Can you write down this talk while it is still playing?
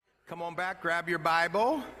Come on back, grab your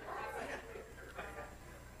Bible,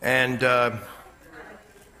 and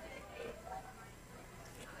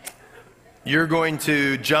you're going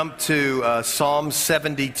to jump to Psalm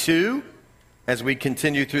 72 as we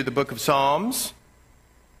continue through the book of Psalms.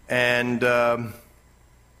 And,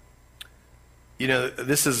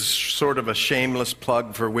 this is sort of a shameless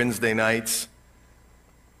plug for Wednesday nights,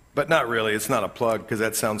 but not really. It's not a plug because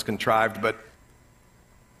that sounds contrived, but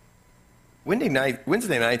Wednesday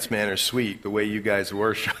nights, man, are sweet, the way you guys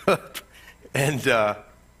worship and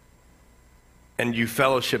you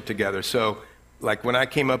fellowship together. So, like when I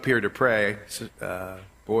came up here to pray,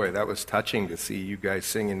 boy, that was touching to see you guys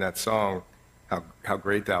singing that song, How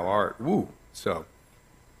Great Thou Art. Woo! So,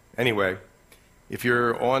 anyway, if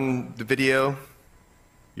you're on the video,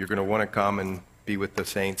 you're going to want to come and be with the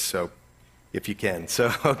saints, so if you can.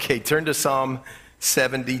 So, okay, turn to Psalm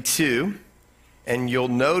 72, and you'll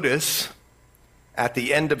notice at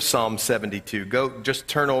the end of Psalm 72, just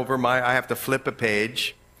turn over I have to flip a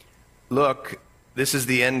page. Look, this is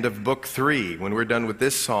the end of book 3. When we're done with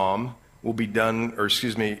this psalm, we'll be done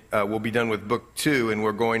with book 2, and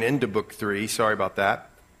we're going into book 3. Sorry about that.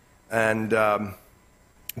 And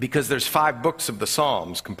because there's 5 books of the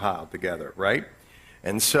Psalms compiled together, right?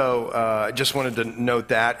 And so I just wanted to note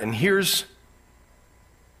that. And here's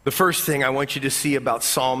the first thing I want you to see about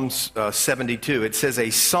Psalm 72. It says a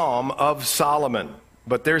Psalm of Solomon.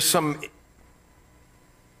 But there's some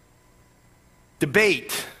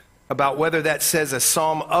debate about whether that says a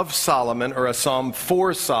Psalm of Solomon or a Psalm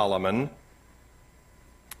for Solomon.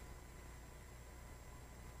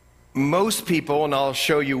 Most people, and I'll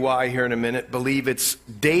show you why here in a minute, believe it's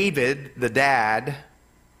David, the dad,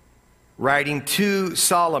 writing to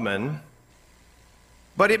Solomon.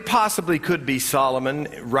 But it possibly could be Solomon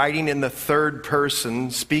writing in the third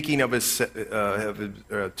person, speaking of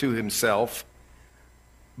to himself.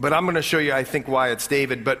 But I'm going to show you, I think, why it's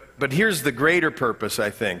David. But here's the greater purpose, I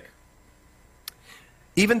think.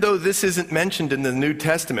 Even though this isn't mentioned in the New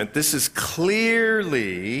Testament, this is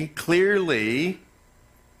clearly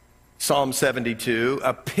Psalm 72,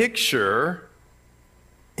 a picture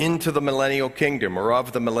into the millennial kingdom, or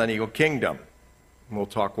of the millennial kingdom. And we'll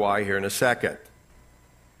talk why here in a second.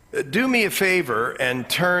 Do me a favor and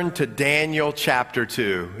turn to Daniel chapter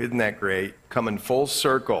 2. Isn't that great? Coming full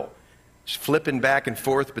circle. Just flipping back and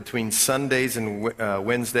forth between Sundays and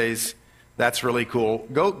Wednesdays. That's really cool.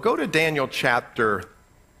 Go to Daniel chapter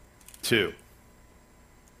 2.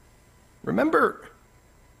 Remember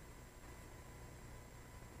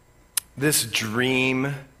this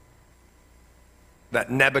dream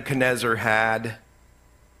that Nebuchadnezzar had?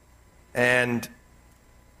 And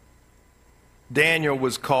Daniel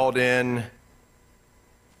was called in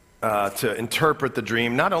to interpret the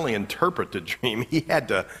dream. Not only interpret the dream, he had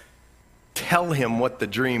to tell him what the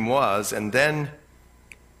dream was and then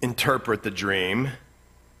interpret the dream.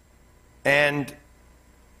 And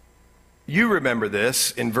you remember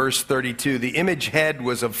this in verse 32. The image head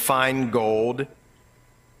was of fine gold,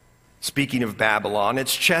 speaking of Babylon.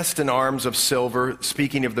 Its chest and arms of silver,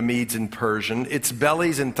 speaking of the Medes and Persian. Its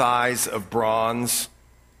bellies and thighs of bronze,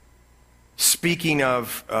 speaking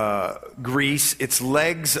of Greece. Its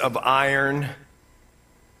legs of iron,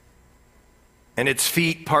 and its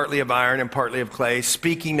feet partly of iron and partly of clay,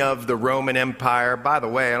 speaking of the Roman Empire. By the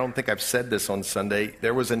way, I don't think I've said this on Sunday.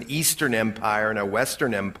 There was an Eastern Empire and a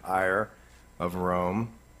Western Empire of Rome.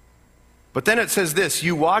 But then it says this: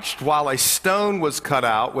 you watched while a stone was cut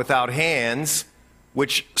out without hands,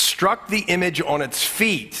 which struck the image on its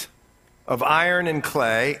feet of iron and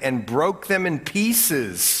clay and broke them in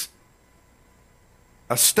pieces.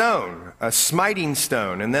 A stone, a smiting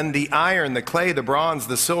stone, and then the iron, the clay, the bronze,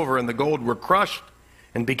 the silver, and the gold were crushed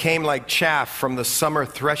and became like chaff from the summer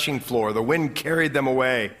threshing floor. The wind carried them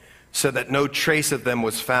away so that no trace of them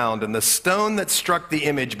was found. And the stone that struck the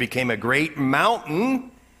image became a great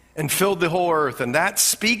mountain and filled the whole earth. And that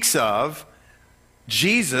speaks of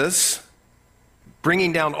Jesus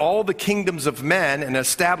bringing down all the kingdoms of men and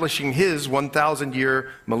establishing his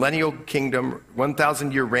 1,000-year millennial kingdom,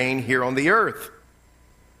 1,000-year reign here on the earth.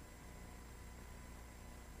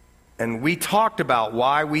 And we talked about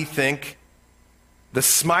why we think the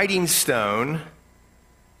smiting stone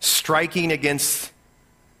striking against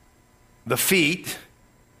the feet,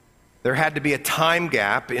 there had to be a time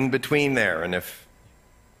gap in between there. And if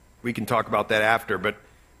we can talk about that after. But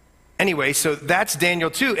anyway, so that's Daniel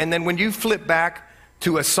 2. And then when you flip back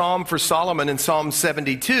to a psalm for Solomon in Psalm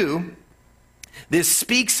 72, this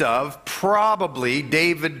speaks of probably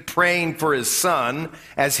David praying for his son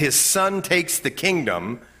as his son takes the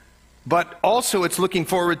kingdom. But also it's looking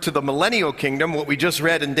forward to the millennial kingdom, what we just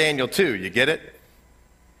read in Daniel 2. You get it?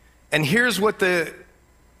 And here's what the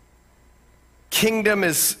kingdom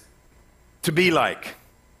is to be like.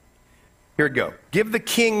 Here we go. Give the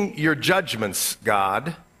king your judgments,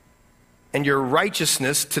 God, and your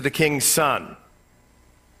righteousness to the king's son.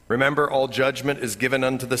 Remember, all judgment is given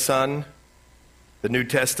unto the Son. The New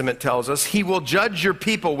Testament tells us, he will judge your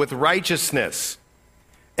people with righteousness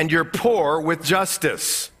and your poor with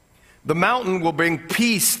justice. The mountain will bring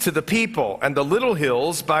peace to the people, and the little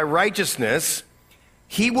hills by righteousness.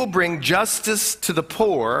 He will bring justice to the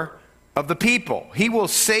poor of the people. He will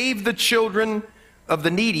save the children of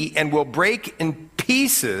the needy and will break in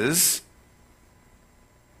pieces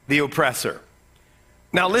the oppressor.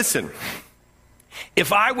 Now listen.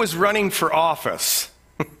 If I was running for office,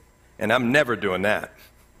 and I'm never doing that,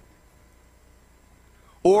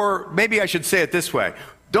 or maybe I should say it this way,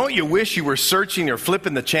 don't you wish you were searching or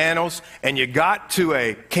flipping the channels and you got to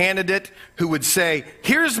a candidate who would say,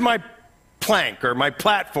 here's my plank or my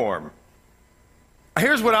platform.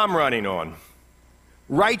 Here's what I'm running on.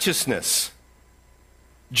 Righteousness,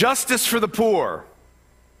 justice for the poor,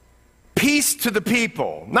 peace to the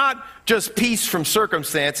people, not just peace from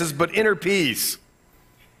circumstances, but inner peace.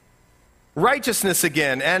 Righteousness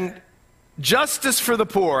again, and justice for the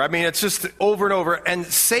poor. I mean, it's just over and over. And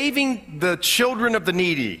saving the children of the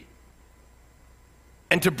needy.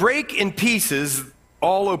 And to break in pieces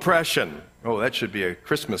all oppression. Oh, that should be a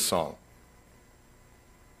Christmas song.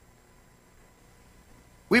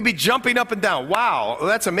 We'd be jumping up and down. Wow,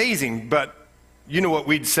 that's amazing. But you know what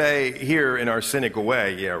we'd say here in our cynical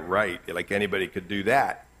way? Yeah, right. Like anybody could do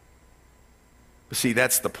that. But see,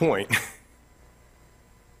 that's the point.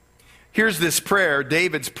 Here's this prayer.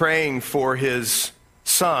 David's praying for his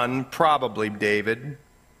son, probably David.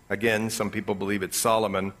 Again, some people believe it's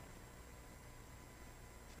Solomon.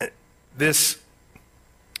 This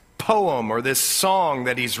poem or this song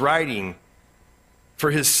that he's writing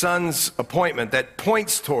for his son's appointment that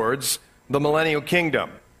points towards the millennial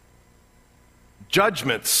kingdom.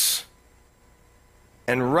 Judgments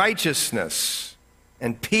and righteousness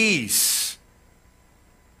and peace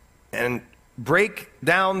and break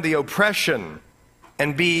down the oppression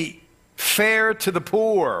and be fair to the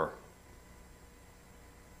poor.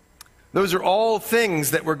 Those are all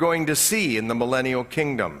things that we're going to see in the millennial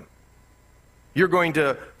kingdom. You're going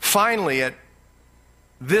to finally at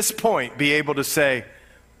this point be able to say,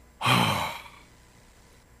 oh,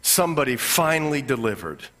 somebody finally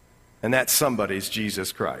delivered. And that somebody's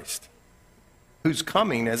Jesus Christ, who's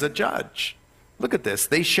coming as a judge. Look at this.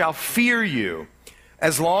 They shall fear you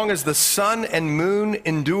as long as the sun and moon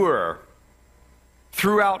endure.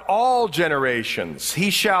 Throughout all generations, he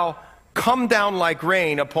shall come down like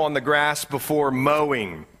rain upon the grass before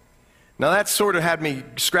mowing. Now that sort of had me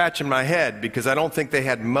scratching my head because I don't think they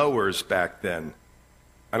had mowers back then.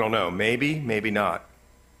 I don't know, maybe, maybe not.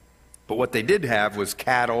 But what they did have was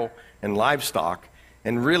cattle and livestock.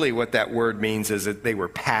 And really what that word means is that they were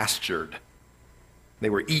pastured. They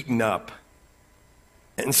were eaten up.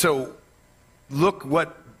 And so look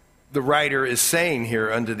what the writer is saying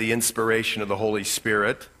here under the inspiration of the Holy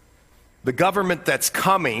Spirit. The government that's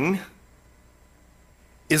coming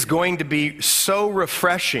is going to be so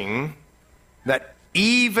refreshing that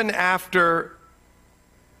even after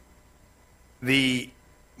the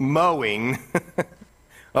mowing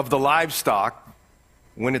of the livestock,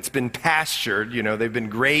 when it's been pastured, you know, they've been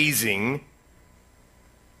grazing,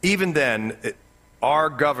 even then, our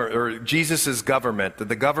government, or Jesus' government,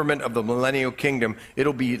 the government of the millennial kingdom,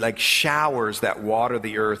 it'll be like showers that water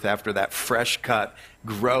the earth after that fresh cut,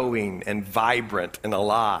 growing and vibrant and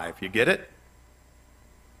alive. You get it?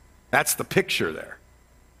 That's the picture there.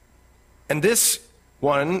 And this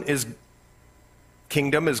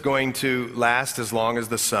kingdom is going to last as long as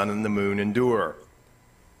the sun and the moon endure.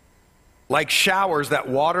 Like showers that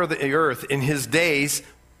water the earth in his days,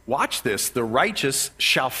 watch this, the righteous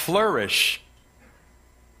shall flourish.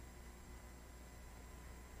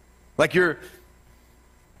 Like you're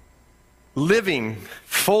living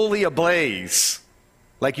fully ablaze,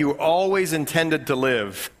 like you always intended to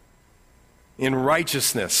live in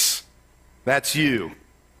righteousness. That's you.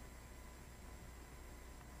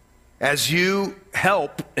 As you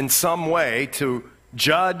help in some way to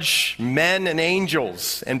judge men and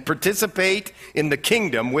angels and participate in the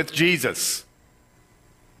kingdom with Jesus.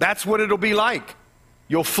 That's what it'll be like.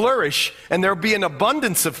 You'll flourish and there'll be an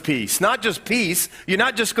abundance of peace. Not just peace. You're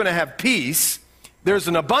not just going to have peace. There's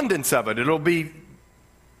an abundance of it. It'll be,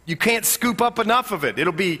 you can't scoop up enough of it.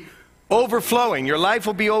 It'll be overflowing. Your life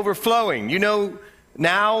will be overflowing. You know,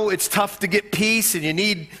 now it's tough to get peace and you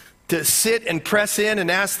need to sit and press in and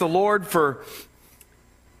ask the Lord for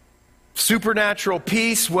Supernatural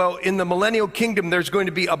peace. Well, in the millennial kingdom, there's going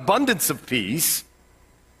to be abundance of peace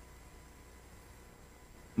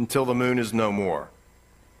until the moon is no more.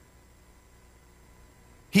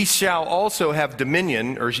 He shall also have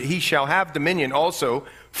dominion, or he shall have dominion also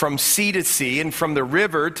from sea to sea and from the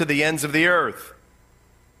river to the ends of the earth.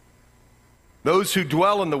 Those who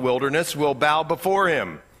dwell in the wilderness will bow before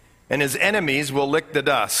him, and his enemies will lick the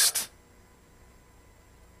dust.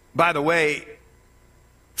 By the way,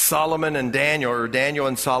 Solomon and Daniel, or Daniel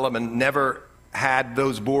and Solomon, never had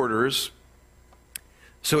those borders.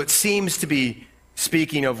 So it seems to be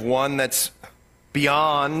speaking of one that's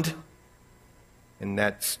beyond, and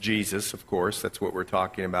that's Jesus, of course. That's what we're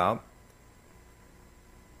talking about.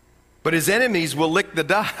 But his enemies will lick the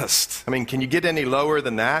dust. I mean, can you get any lower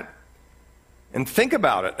than that? And think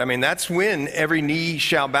about it. I mean, that's when every knee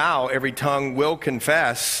shall bow, every tongue will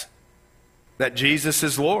confess that Jesus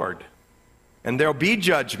is Lord. And there'll be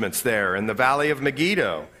judgments there in the valley of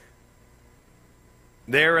Megiddo,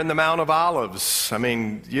 there in the Mount of Olives. I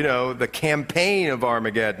mean, you know, the campaign of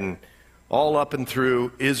Armageddon, all up and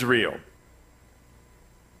through Israel.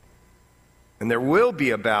 And there will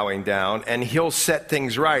be a bowing down, and he'll set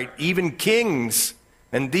things right. Even kings,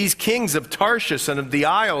 and these kings of Tarshish and of the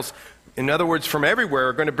isles, in other words, from everywhere,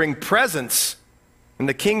 are going to bring presents. And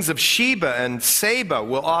the kings of Sheba and Seba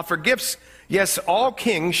will offer gifts. Yes, all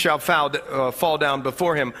kings shall fall down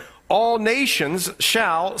before him. All nations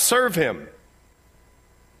shall serve him.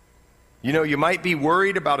 You know, you might be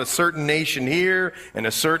worried about a certain nation here, and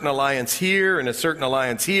a certain alliance here, and a certain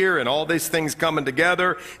alliance here, and all these things coming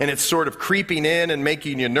together, and it's sort of creeping in and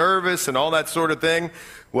making you nervous and all that sort of thing.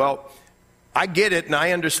 Well, I get it, and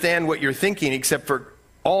I understand what you're thinking, except for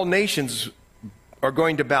all nations are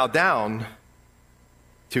going to bow down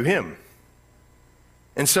to him.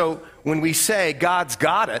 And so when we say God's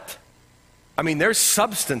got it, I mean, there's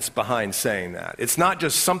substance behind saying that. It's not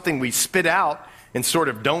just something we spit out and sort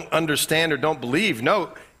of don't understand or don't believe.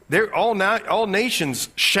 No, all nations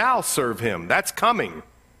shall serve him. That's coming.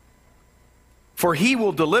 For he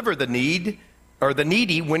will deliver the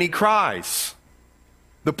needy when he cries,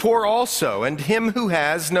 the poor also, and him who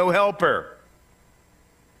has no helper.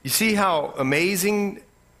 You see how amazing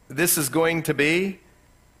this is going to be?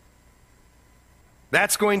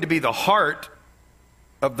 That's going to be the heart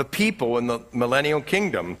of the people in the millennial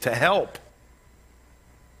kingdom, to help.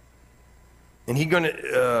 And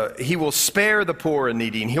he will spare the poor and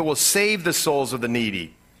needy, and he will save the souls of the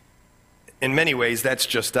needy. In many ways, that's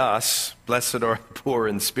just us. Blessed are the poor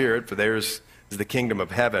in spirit, for theirs is the kingdom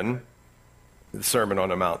of heaven, the Sermon on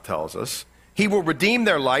the Mount tells us. He will redeem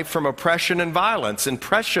their life from oppression and violence, and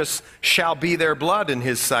precious shall be their blood in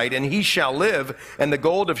his sight, and he shall live, and the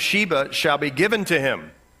gold of Sheba shall be given to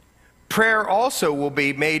him. Prayer also will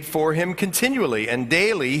be made for him continually, and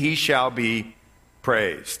daily he shall be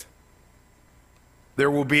praised.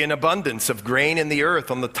 There will be an abundance of grain in the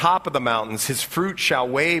earth on the top of the mountains. His fruit shall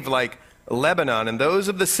wave like Lebanon, and those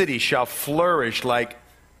of the city shall flourish like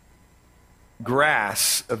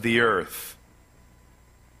grass of the earth.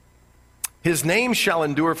 His name shall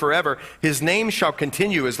endure forever. His name shall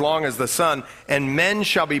continue as long as the sun, and men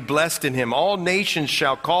shall be blessed in him. All nations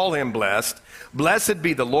shall call him blessed. Blessed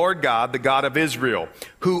be the Lord God, the God of Israel,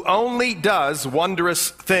 who only does wondrous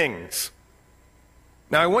things.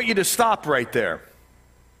 Now I want you to stop right there.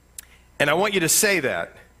 And I want you to say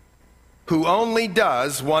that. Who only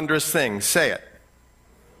does wondrous things. Say it.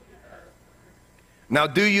 Now,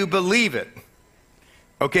 do you believe it?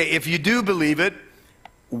 Okay, if you do believe it,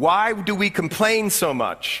 why do we complain so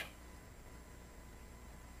much?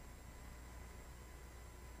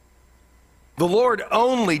 The Lord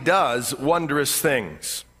only does wondrous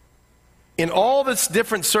things. In all the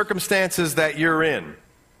different circumstances that you're in,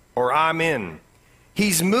 or I'm in,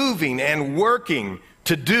 he's moving and working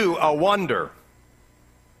to do a wonder.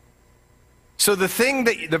 So the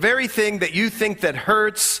very thing that you think that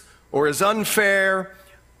hurts or is unfair,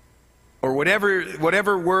 or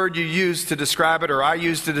whatever word you use to describe it, or I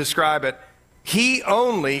use to describe it, he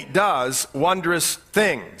only does wondrous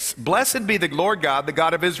things. Blessed be the Lord God, the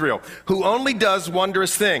God of Israel, who only does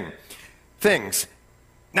wondrous things.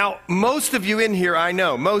 Now, most of you in here, I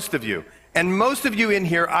know, most of you, and most of you in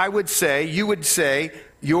here, you would say,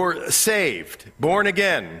 you're saved, born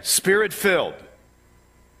again, spirit-filled.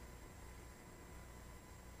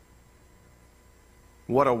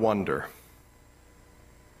 What a wonder.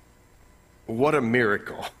 What a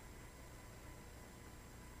miracle.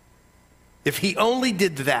 If he only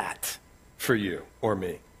did that for you or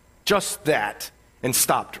me, just that, and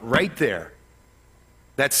stopped right there,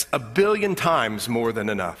 that's 1 billion times more than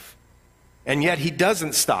enough. And yet he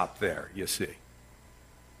doesn't stop there, you see.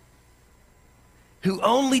 who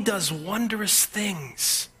only does wondrous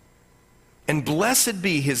things. And blessed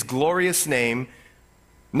be his glorious name,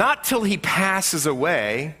 not till he passes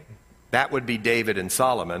away. That would be David and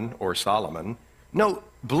Solomon, or Solomon. No,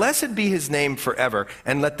 blessed be his name forever,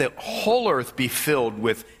 and let the whole earth be filled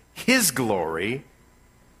with his glory,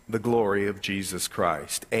 the glory of Jesus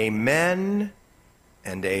Christ. Amen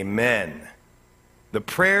and amen. The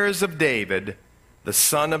prayers of David, the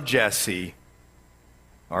son of Jesse,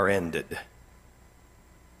 are ended.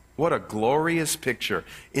 What a glorious picture.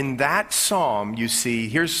 In that psalm, you see,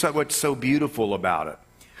 here's what's so beautiful about it.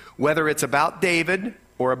 Whether it's about David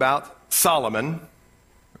or about Solomon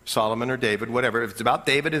or David, whatever. If it's about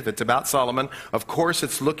David, if it's about Solomon, of course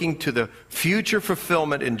it's looking to the future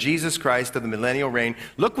fulfillment in Jesus Christ of the millennial reign.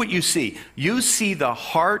 Look what you see. You see the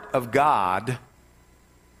heart of God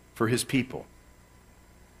for his people.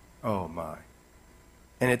 Oh my.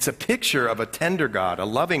 And it's a picture of a tender God, a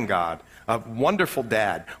loving God, a wonderful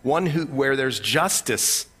dad, one where there's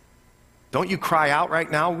justice. Don't you cry out right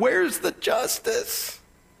now, where's the justice?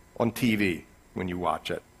 On TV when you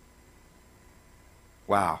watch it.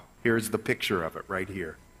 Wow, here's the picture of it right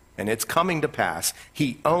here. And it's coming to pass.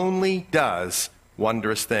 He only does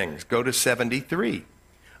wondrous things. Go to 73,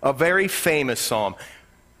 a very famous psalm.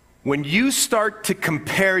 When you start to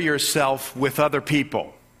compare yourself with other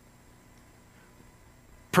people,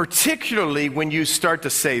 particularly when you start to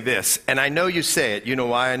say this, and I know you say it. You know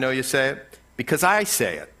why I know you say it? Because I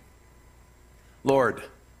say it. Lord,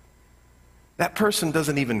 that person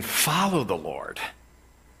doesn't even follow the Lord.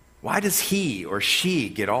 Why does he or she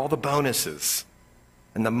get all the bonuses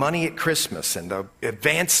and the money at Christmas and the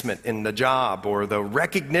advancement in the job or the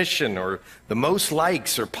recognition or the most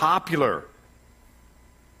likes or popular?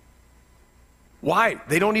 Why?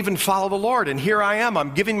 They don't even follow the Lord. And here I am.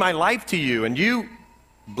 I'm giving my life to you and you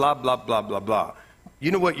blah, blah, blah, blah, blah.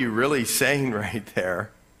 You know what you're really saying right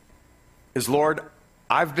there is, Lord,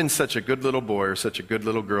 I've been such a good little boy or such a good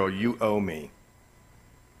little girl. You owe me.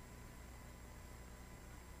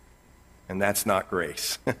 And that's not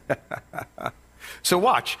grace. So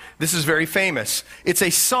watch. This is very famous. It's a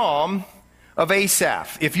psalm of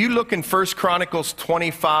Asaph. If you look in 1 Chronicles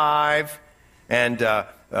 25 and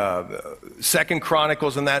 2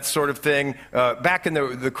 Chronicles and that sort of thing, back in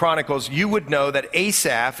the Chronicles, you would know that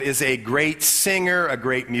Asaph is a great singer, a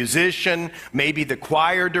great musician, maybe the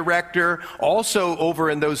choir director. Also over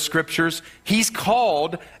in those scriptures, he's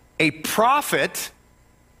called a prophet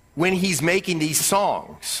when he's making these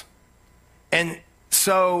songs. And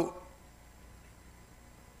so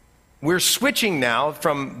we're switching now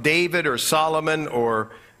from David or Solomon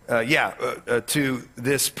or, to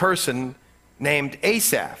this person named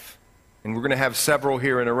Asaph. And we're going to have several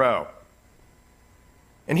here in a row.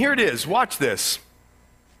 And here it is. Watch this.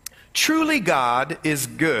 Truly God is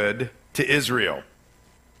good to Israel.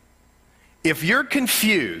 If you're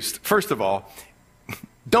confused, first of all,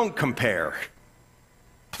 don't compare.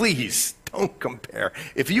 Please, don't compare.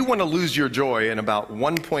 If you want to lose your joy in about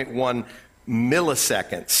 1.1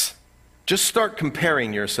 milliseconds, just start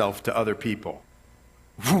comparing yourself to other people.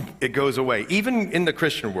 It goes away. Even in the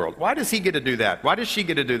Christian world. Why does he get to do that? Why does she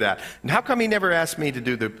get to do that? And how come he never asked me to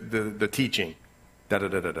do the teaching?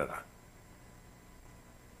 Da-da-da-da-da.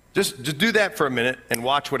 Just do that for a minute and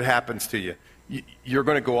watch what happens to you. You're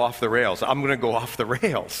going to go off the rails. I'm going to go off the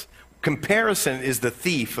rails. Comparison is the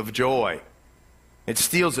thief of joy. It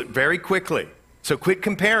steals it very quickly. So quit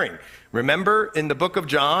comparing. Remember in the book of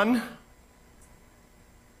John?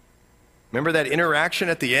 Remember that interaction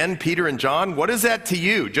at the end, Peter and John? What is that to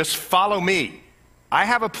you? Just follow me. I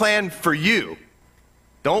have a plan for you.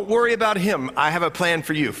 Don't worry about him. I have a plan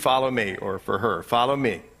for you. Follow me, or for her. Follow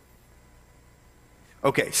me.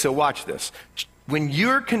 Okay, so watch this. When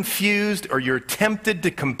you're confused or you're tempted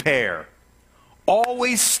to compare,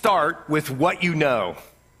 always start with what you know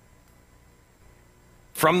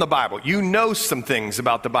from the Bible. You know some things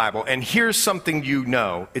about the Bible, and here's something you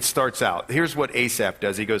know. It starts out. Here's what Asaph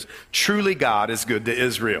does. He goes, truly God is good to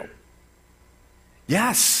Israel.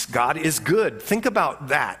 Yes, God is good. Think about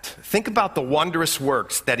that. Think about the wondrous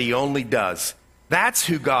works that he only does. That's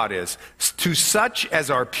who God is. To such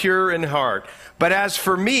as are pure in heart. But as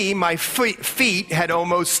for me, my feet had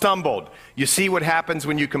almost stumbled. You see what happens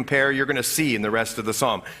when you compare? You're going to see in the rest of the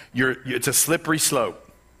psalm. It's a slippery slope.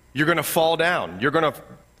 You're going to fall down. You're going to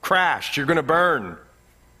crash. You're going to burn.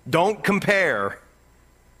 Don't compare.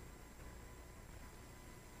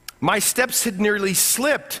 My steps had nearly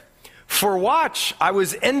slipped. For watch, I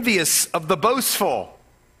was envious of the boastful.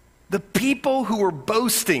 The people who were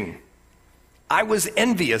boasting, I was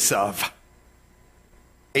envious of.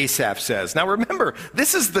 Asaph says. Now remember,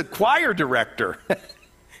 this is the choir director.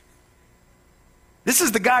 This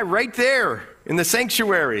is the guy right there in the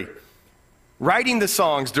sanctuary, writing the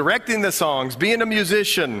songs, directing the songs, being a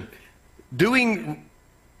musician, doing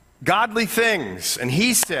godly things. And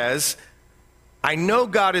he says, I know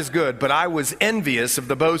God is good, but I was envious of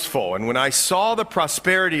the boastful. And when I saw the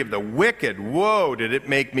prosperity of the wicked, whoa, did it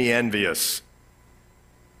make me envious.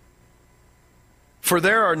 For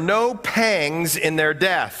there are no pangs in their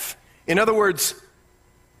death. In other words,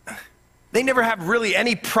 they never have really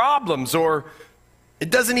any problems, or it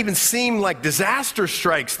doesn't even seem like disaster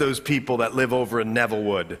strikes those people that live over in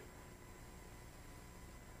Nevillewood.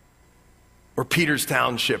 Or Peters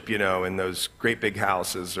Township, in those great big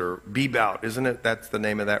houses, or Bebout, isn't it? That's the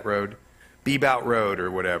name of that road. Bebout Road or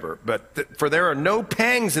whatever. But for there are no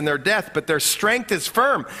pangs in their death, but their strength is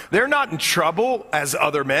firm. They're not in trouble as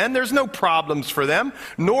other men. There's no problems for them,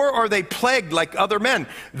 nor are they plagued like other men.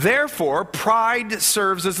 Therefore, pride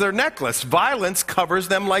serves as their necklace. Violence covers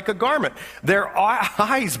them like a garment. Their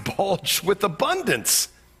eyes bulge with abundance.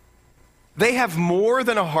 They have more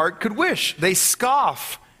than a heart could wish. They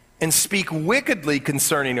scoff and speak wickedly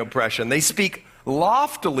concerning oppression. They speak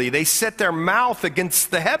loftily. They set their mouth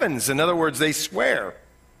against the heavens. In other words, they swear.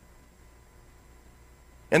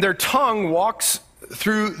 And their tongue walks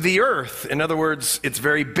through the earth. In other words, it's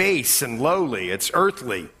very base and lowly. It's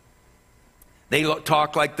earthly. They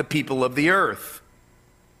talk like the people of the earth.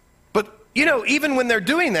 But, even when they're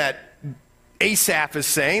doing that, Asaph is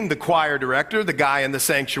saying, the choir director, the guy in the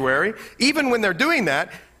sanctuary, even when they're doing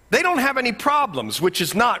that, they don't have any problems, which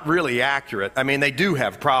is not really accurate. I mean, they do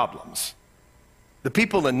have problems. The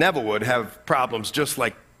people in Nevillewood have problems just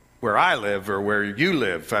like where I live or where you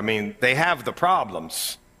live. I mean, they have the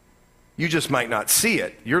problems. You just might not see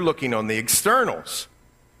it. You're looking on the externals.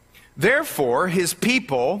 Therefore, his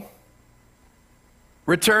people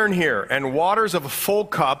return here, and waters of a full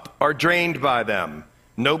cup are drained by them.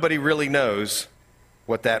 Nobody really knows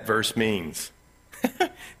what that verse means,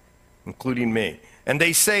 including me. And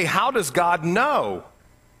they say, how does God know?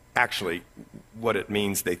 Actually, what it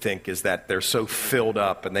means, they think, is that they're so filled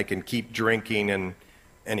up and they can keep drinking. And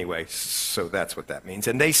anyway, so that's what that means.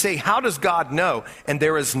 And they say, how does God know? And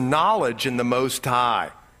there is knowledge in the Most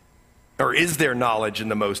High. Or is there knowledge in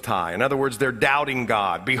the Most High? In other words, they're doubting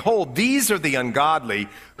God. Behold, these are the ungodly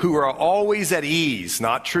who are always at ease.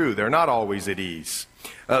 Not true. They're not always at ease.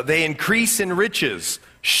 They increase in riches.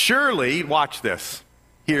 Surely, watch this.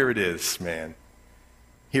 Here it is, man.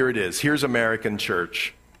 Here it is. Here's American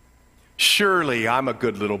church. Surely I'm a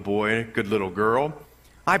good little boy, good little girl.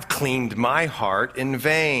 I've cleaned my heart in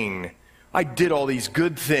vain. I did all these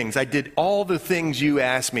good things. I did all the things you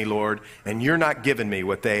asked me, Lord, and you're not giving me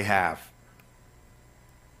what they have.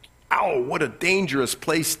 Ow, what a dangerous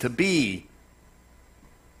place to be.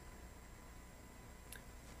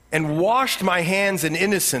 And washed my hands in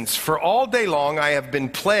innocence, for all day long I have been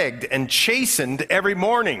plagued and chastened every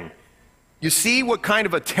morning. You see what kind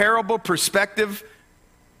of a terrible perspective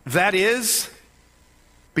that is?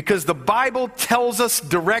 Because the Bible tells us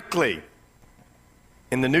directly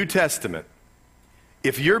in the New Testament,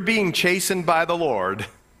 if you're being chastened by the Lord,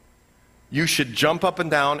 you should jump up and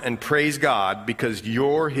down and praise God because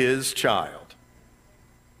you're his child.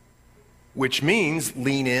 Which means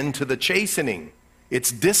lean into the chastening.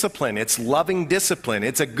 It's discipline. It's loving discipline.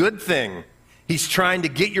 It's a good thing. He's trying to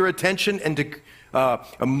get your attention and to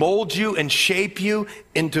mold you and shape you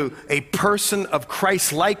into a person of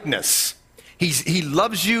Christ-likeness. He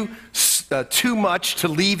loves you too much to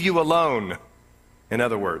leave you alone, in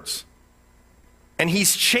other words. And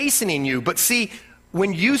he's chastening you. But see,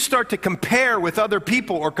 when you start to compare with other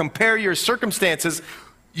people or compare your circumstances,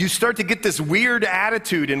 you start to get this weird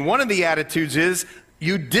attitude. And one of the attitudes is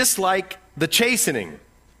you dislike the chastening.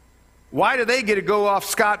 Why do they get to go off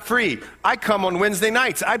scot-free? I come on Wednesday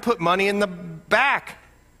nights. I put money in the back.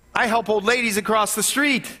 I help old ladies across the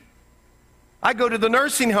street. I go to the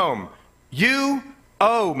nursing home. You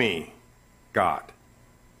owe me, God.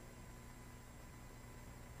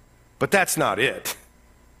 But that's not it.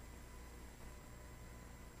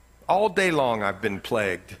 All day long I've been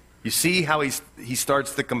plagued. You see how he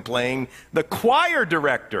starts to complain? The choir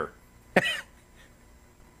director.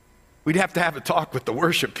 We'd have to have a talk with the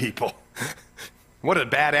worship people. What a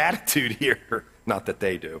bad attitude here. Not that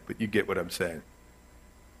they do, but you get what I'm saying.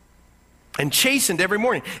 And chastened every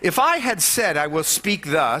morning. If I had said, I will speak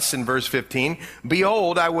thus, in verse 15,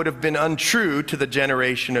 behold, I would have been untrue to the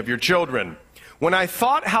generation of your children. When I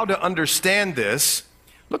thought how to understand this,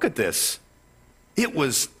 look at this. It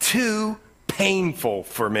was too painful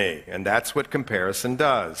for me. And that's what comparison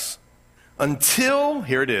does. Until,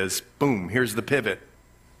 here it is, boom, here's the pivot.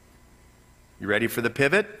 You ready for the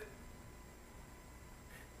pivot?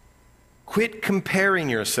 Quit comparing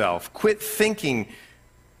yourself. Quit thinking,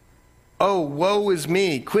 oh, woe is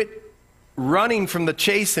me. Quit running from the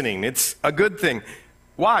chastening. It's a good thing.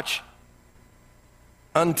 Watch.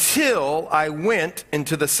 Until I went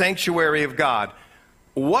into the sanctuary of God.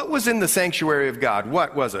 What was in the sanctuary of God?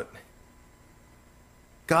 What was it?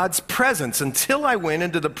 God's presence. Until I went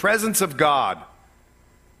into the presence of God.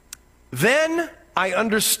 Then I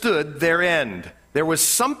understood their end. There was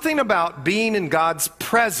something about being in God's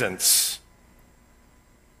presence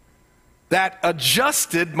that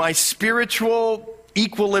adjusted my spiritual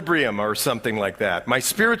equilibrium or something like that. My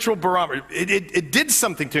spiritual barometer. It did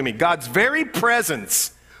something to me. God's very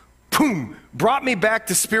presence, boom, brought me back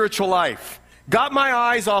to spiritual life. Got my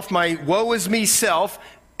eyes off my woe is me self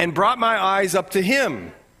and brought my eyes up to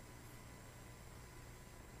Him.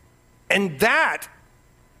 And that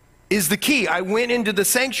is the key. I went into the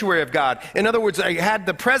sanctuary of God. In other words, I had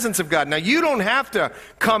the presence of God. Now, you don't have to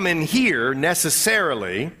come in here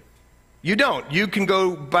necessarily. You don't. You can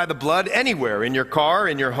go by the blood anywhere, in your car,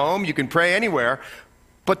 in your home. You can pray anywhere.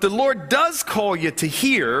 But the Lord does call you to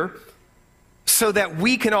here so that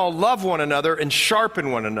we can all love one another and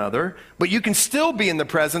sharpen one another. But you can still be in the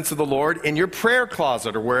presence of the Lord in your prayer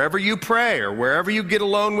closet or wherever you pray or wherever you get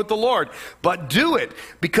alone with the Lord. But do it,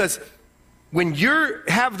 because when you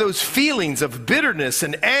have those feelings of bitterness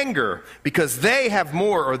and anger because they have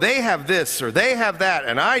more or they have this or they have that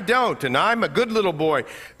and I don't and I'm a good little boy,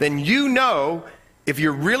 then you know, if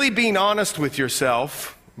you're really being honest with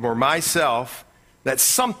yourself or myself, that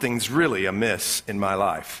something's really amiss in my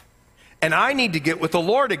life. And I need to get with the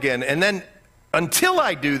Lord again. And then until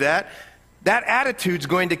I do that, that attitude's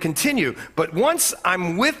going to continue. But once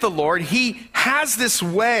I'm with the Lord, He has this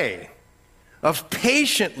way of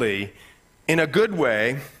patiently, in a good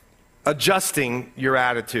way, adjusting your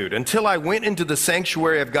attitude. Until I went into the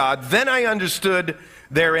sanctuary of God, then I understood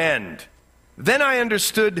their end. Then I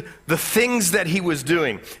understood the things that He was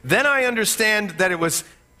doing. Then I understand that it was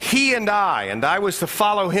He and I was to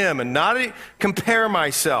follow Him and not compare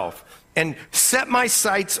myself and set my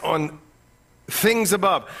sights on things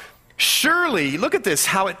above. Surely, look at this,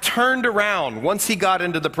 how it turned around once he got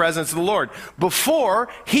into the presence of the Lord. Before,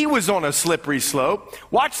 he was on a slippery slope.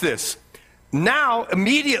 Watch this. Now,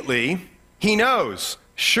 immediately, he knows,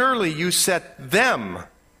 surely you set them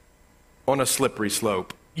on a slippery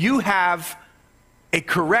slope. You have a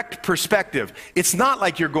correct perspective. It's not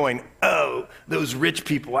like you're going, oh, those rich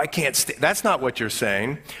people, I can't stand. That's not what you're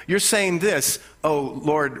saying. You're saying this, oh,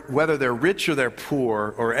 Lord, whether they're rich or they're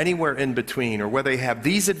poor or anywhere in between, or whether they have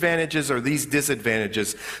these advantages or these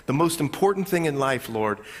disadvantages, the most important thing in life,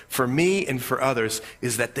 Lord, for me and for others,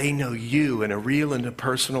 is that they know you in a real and a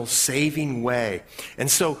personal saving way. And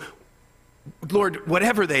so, Lord,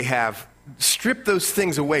 whatever they have, strip those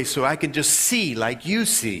things away so I can just see like you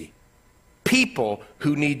see. People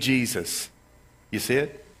who need Jesus. You see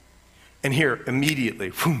it? And here, immediately,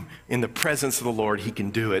 whoom, in the presence of the Lord, he can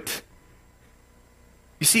do it.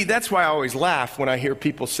 You see, that's why I always laugh when I hear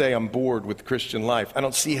people say, I'm bored with Christian life. I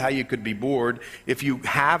don't see how you could be bored if you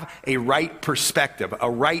have a right perspective, a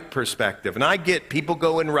right perspective. And I get people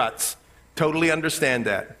go in ruts. Totally understand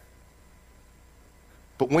that.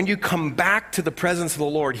 But when you come back to the presence of the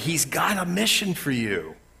Lord, he's got a mission for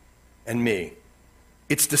you and me.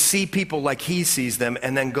 It's to see people like he sees them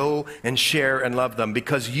and then go and share and love them.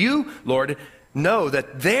 Because you, Lord, know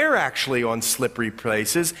that they're actually on slippery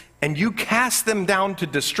places and you cast them down to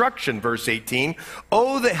destruction, verse 18.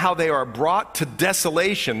 Oh, that how they are brought to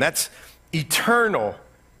desolation. That's eternal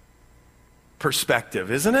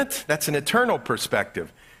perspective, isn't it? That's an eternal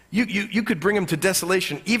perspective. You could bring them to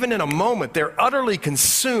desolation even in a moment. They're utterly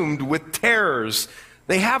consumed with terrors.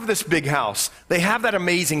 They have this big house. They have that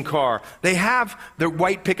amazing car. They have their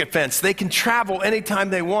white picket fence. They can travel anytime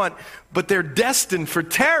they want, but they're destined for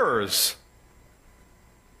terrors.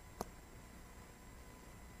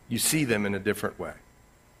 You see them in a different way.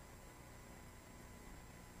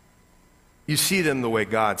 You see them the way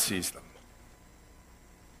God sees them.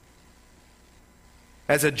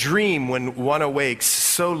 As a dream when one awakes,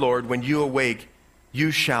 so, Lord, when you awake,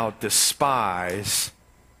 you shall despise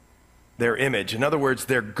their image. In other words,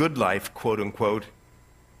 their good life, quote unquote,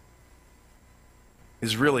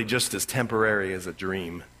 is really just as temporary as a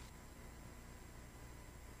dream.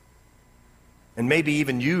 And maybe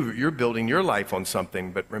even you're building your life on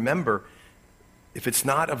something, but remember, if it's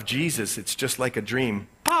not of Jesus, it's just like a dream.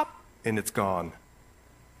 Pop, and it's gone.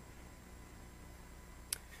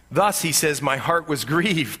 Thus, he says, my heart was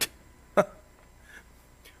grieved.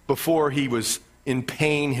 Before he was in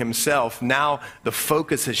pain himself, now the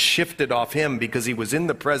focus has shifted off him because he was in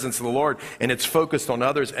the presence of the Lord and it's focused on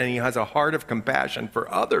others and he has a heart of compassion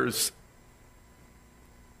for others.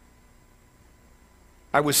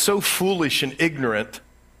 I was so foolish and ignorant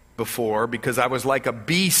before because I was like a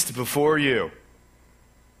beast before you.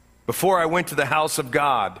 Before I went to the house of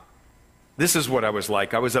God, this is what I was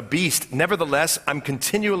like. I was a beast. Nevertheless, I'm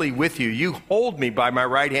continually with you. You hold me by my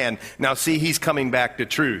right hand. Now see, he's coming back to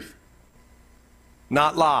truth,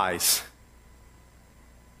 not lies.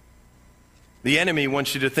 The enemy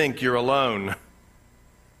wants you to think you're alone.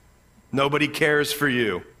 Nobody cares for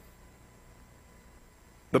you.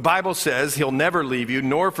 The Bible says he'll never leave you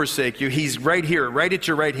nor forsake you. He's right here, right at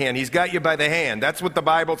your right hand. He's got you by the hand. That's what the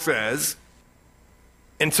Bible says.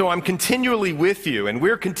 And so I'm continually with you, and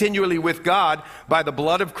we're continually with God by the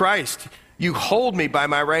blood of Christ. You hold me by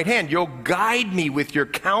my right hand. You'll guide me with your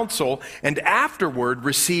counsel, and afterward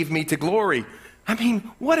receive me to glory. I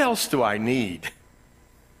mean, what else do I need?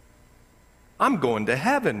 I'm going to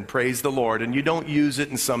heaven, praise the Lord. And you don't use it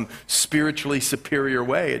in some spiritually superior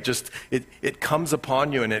way. It comes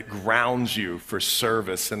upon you and it grounds you for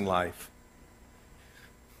service in life.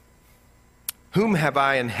 Whom have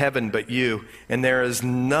I in heaven but you? And there is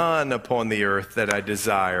none upon the earth that I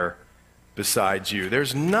desire besides you.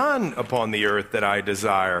 There's none upon the earth that I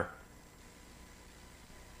desire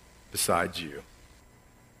besides you.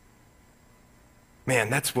 Man,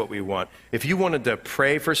 that's what we want. If you wanted to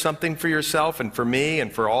pray for something for yourself and for me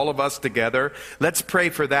and for all of us together, let's pray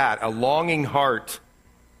for that. A longing heart.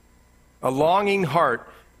 A longing heart.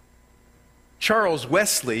 Charles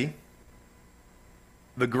Wesley,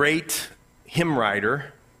 the great hymn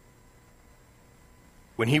writer,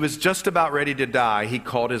 when he was just about ready to die, he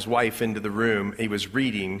called his wife into the room. He was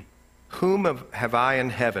reading, "Whom have I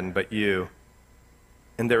in heaven but you?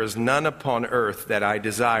 And there is none upon earth that I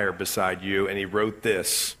desire beside you." And he wrote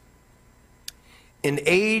this: "In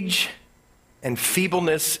age and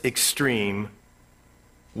feebleness extreme,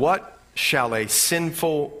 what shall a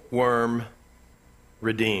sinful worm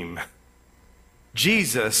redeem?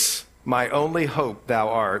 Jesus, my only hope thou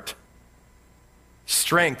art,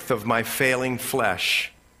 strength of my failing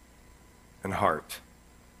flesh and heart.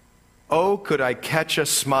 Oh, could I catch a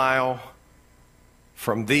smile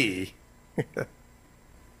from thee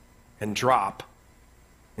and drop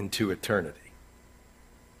into eternity."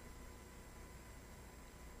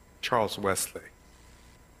 Charles Wesley.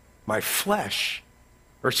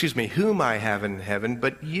 Whom I have in heaven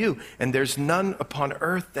but you, and there's none upon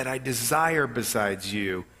earth that I desire besides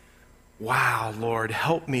you. Wow, Lord,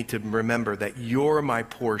 help me to remember that you're my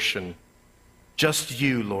portion. Just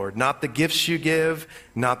you, Lord, not the gifts you give,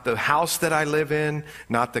 not the house that I live in,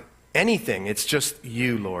 not the anything. It's just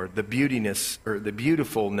you, Lord. The beautiness, or the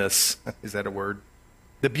beautifulness, is that a word?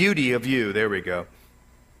 The beauty of you, there we go.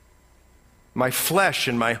 My flesh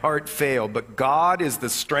and my heart fail, but God is the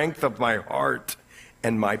strength of my heart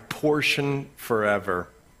and my portion forever.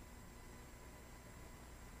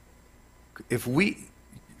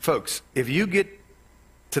 Folks, if you get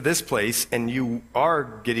to this place, and you are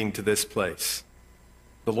getting to this place,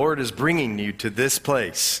 the Lord is bringing you to this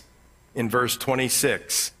place in verse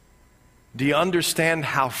 26. Do you understand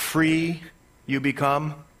how free you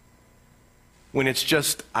become? When it's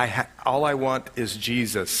just, all I want is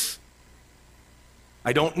Jesus.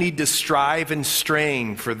 I don't need to strive and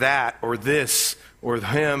strain for that or this or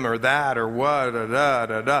him or that or what,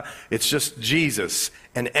 It's just Jesus.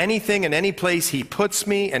 And anything and any place he puts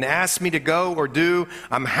me and asks me to go or do,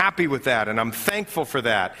 I'm happy with that and I'm thankful for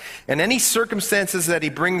that. And any circumstances that he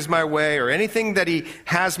brings my way or anything that he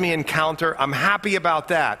has me encounter, I'm happy about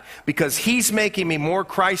that because he's making me more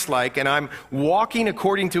Christ-like and I'm walking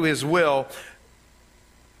according to his will.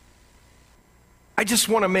 I just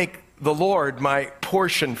want to make the Lord my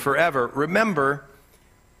portion forever. Remember,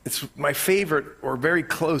 it's my favorite, or very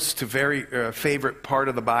close to very favorite part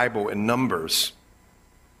of the Bible in Numbers.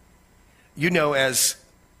 You know, as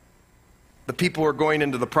the people are going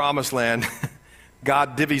into the promised land,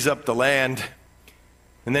 God divvies up the land,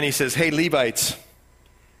 and then he says, "Hey, Levites,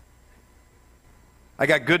 I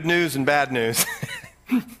got good news and bad news."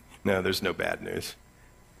 No, there's no bad news.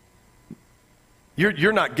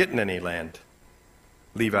 You're not getting any land,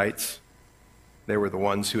 Levites. They were the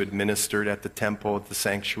ones who administered at the temple, at the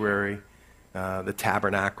sanctuary, the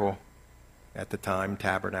tabernacle at the time,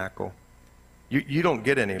 tabernacle. You don't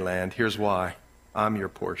get any land. Here's why. I'm your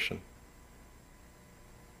portion.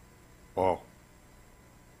 Whoa.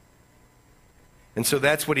 And so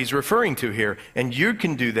that's what he's referring to here. And you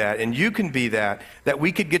can do that, and you can be that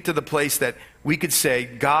we could get to the place that we could say,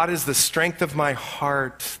 God is the strength of my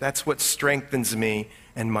heart. That's what strengthens me,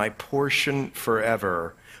 and my portion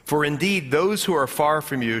forever. For indeed, those who are far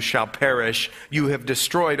from you shall perish. You have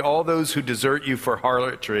destroyed all those who desert you for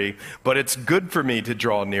harlotry. But it's good for me to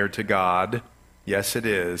draw near to God. Yes, it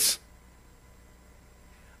is.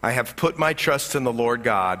 I have put my trust in the Lord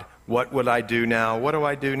God. What would I do now? What do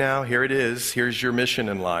I do now? Here it is. Here's your mission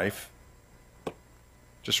in life.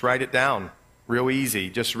 Just write it down. Real easy.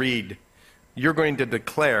 Just read. You're going to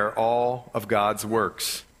declare all of God's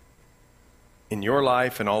works in your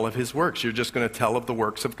life and all of his works. You're just going to tell of the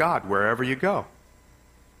works of God wherever you go.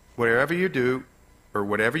 Wherever you do, or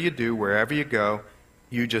whatever you do, wherever you go,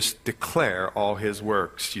 you just declare all his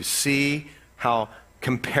works. You see how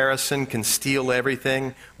comparison can steal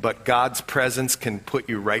everything, but God's presence can put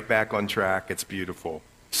you right back on track. It's beautiful.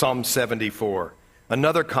 Psalm 74.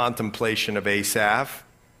 Another contemplation of Asaph.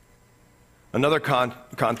 Another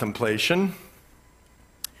contemplation.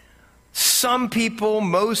 Some people,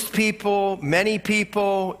 most people, many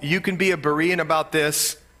people, you can be a Berean about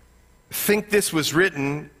this, think this was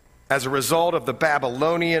written as a result of the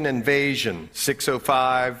Babylonian invasion,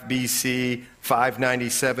 605 BC,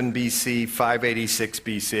 597 BC, 586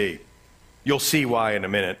 BC. You'll see why in a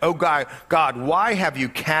minute. Oh God, why have you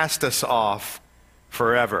cast us off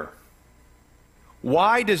forever?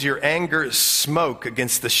 Why does your anger smoke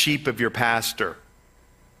against the sheep of your pastor?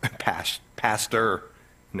 Pastor.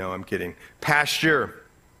 No, I'm kidding. Pasture.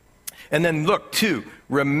 And then look, too,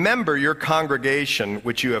 remember your congregation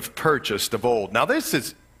which you have purchased of old. Now this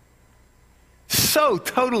is so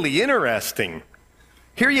totally interesting.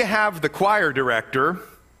 Here you have the choir director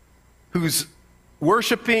who's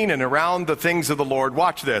worshiping and around the things of the Lord.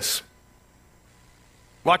 Watch this.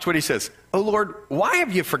 Watch what he says. Oh Lord, why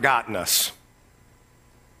have you forgotten us?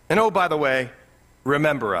 And oh, by the way,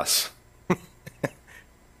 remember us.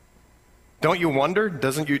 Don't you wonder?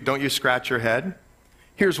 Don't you scratch your head?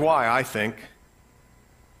 Here's why, I think.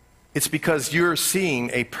 It's because you're seeing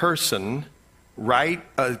a person write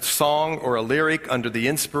a song or a lyric under the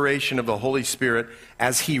inspiration of the Holy Spirit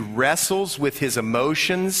as he wrestles with his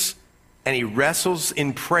emotions and he wrestles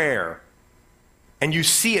in prayer. And you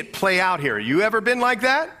see it play out here. You ever been like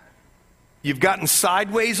that? You've gotten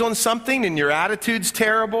sideways on something and your attitude's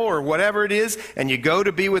terrible or whatever it is, and you go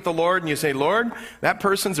to be with the Lord and you say, Lord, that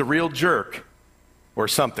person's a real jerk or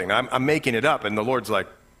something. I'm making it up. And the Lord's like,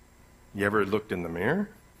 you ever looked in the mirror?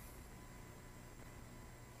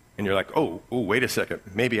 And you're like, oh, wait a second.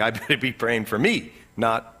 Maybe I better be praying for me,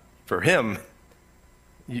 not for him.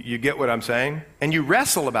 You get what I'm saying? And you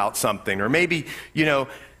wrestle about something. Or maybe,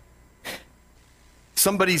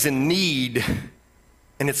 somebody's in need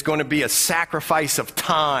and it's going to be a sacrifice of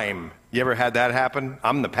time. You ever had that happen?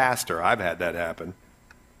 I'm the pastor. I've had that happen.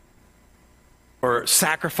 Or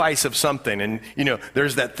sacrifice of something. And,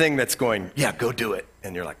 there's that thing that's going, yeah, go do it.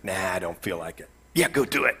 And you're like, nah, I don't feel like it. Yeah, go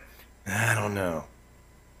do it. I don't know.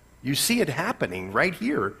 You see it happening right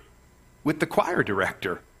here with the choir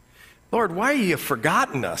director. Lord, why have you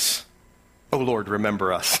forgotten us? Oh, Lord,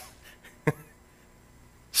 remember us.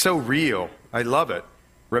 So real. I love it.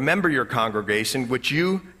 Remember your congregation, which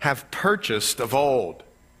you have purchased of old,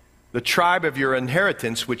 the tribe of your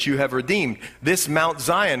inheritance, which you have redeemed, this Mount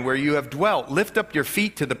Zion where you have dwelt. Lift up your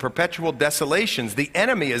feet to the perpetual desolations. The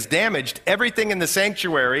enemy has damaged everything in the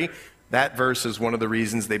sanctuary. That verse is one of the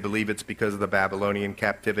reasons they believe it's because of the Babylonian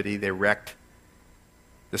captivity. They wrecked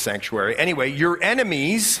the sanctuary. Anyway, your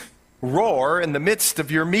enemies roar in the midst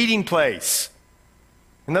of your meeting place.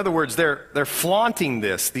 In other words, they're flaunting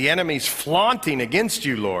this. The enemy's flaunting against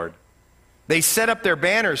you, Lord. They set up their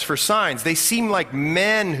banners for signs. They seem like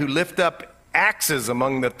men who lift up axes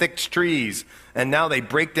among the thick trees, and now they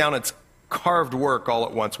break down its carved work all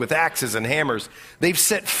at once with axes and hammers. They've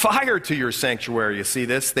set fire to your sanctuary, you see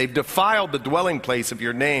this? They've defiled the dwelling place of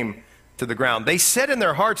your name to the ground. They said in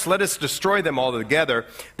their hearts, let us destroy them altogether.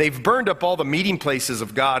 They've burned up all the meeting places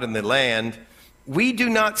of God in the land. We do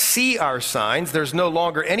not see our signs. There's no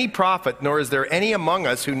longer any prophet, nor is there any among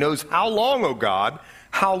us who knows how long, O God,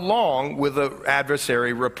 how long will the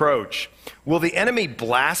adversary reproach? Will the enemy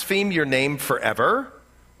blaspheme your name forever?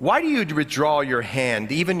 Why do you withdraw your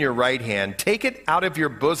hand, even your right hand? Take it out of your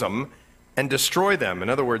bosom and destroy them. In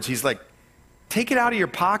other words, he's like, take it out of your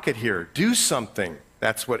pocket here. Do something.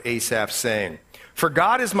 That's what Asaph's saying. For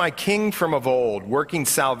God is my king from of old, working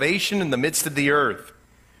salvation in the midst of the earth.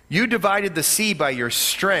 You divided the sea by your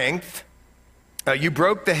strength. You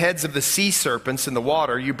broke the heads of the sea serpents in the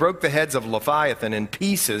water. You broke the heads of Leviathan in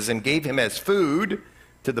pieces and gave him as food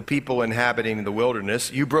to the people inhabiting the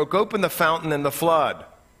wilderness. You broke open the fountain and the flood.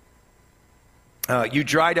 You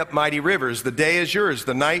dried up mighty rivers. The day is yours.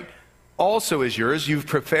 The night also is yours. You've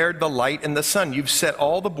prepared the light and the sun. You've set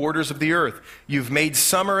all the borders of the earth. You've made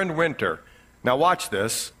summer and winter. Now watch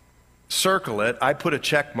this. Circle it. I put a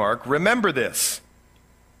check mark. Remember this,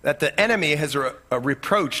 that the enemy has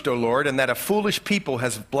reproached, O Lord, and that a foolish people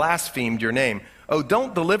has blasphemed your name. Oh,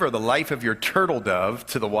 don't deliver the life of your turtle dove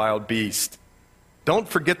to the wild beast. Don't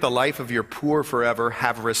forget the life of your poor forever.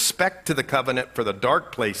 Have respect to the covenant, for the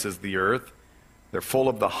dark places of the earth, they're full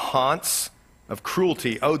of the haunts of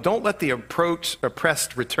cruelty. Oh, don't let the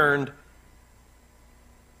oppressed return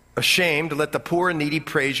ashamed. Let the poor and needy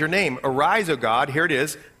praise your name. Arise, O God, here it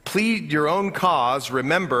is. Plead your own cause.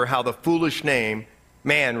 Remember how the foolish man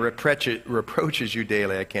reproaches you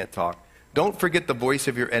daily. I can't talk. Don't forget the voice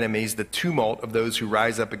of your enemies. The tumult of those who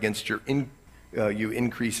rise up against you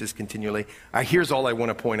increases continually. Here's all I want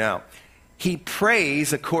to point out. He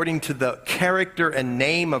prays according to the character and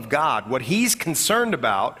name of God. What he's concerned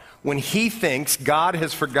about when he thinks God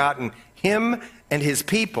has forgotten him and his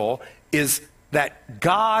people is that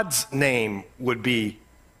God's name would be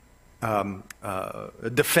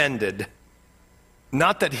defended,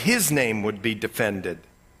 not that his name would be defended.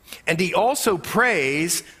 And he also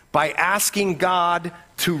prays by asking God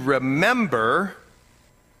to remember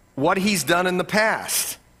what he's done in the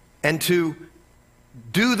past and to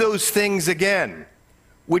do those things again,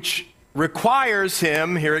 which requires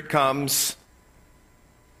him, here it comes,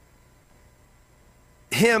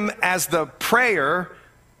 him as the prayer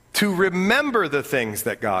to remember the things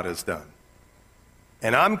that God has done.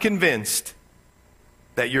 And I'm convinced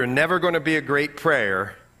that you're never going to be a great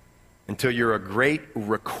prayer until you're a great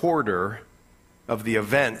recorder of the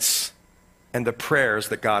events and the prayers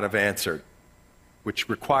that God have answered, which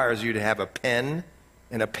requires you to have a pen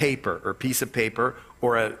and a paper or piece of paper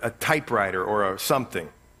or a typewriter or a something.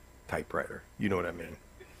 Typewriter, you know what I mean.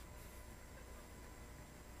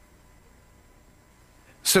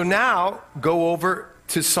 So now go over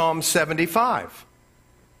to Psalm 75.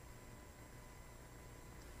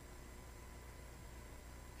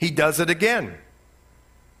 He does it again.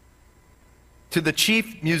 To the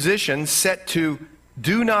chief musician set to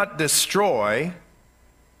do not destroy.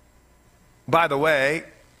 By the way,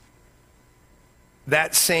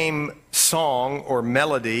 that same song or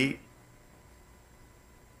melody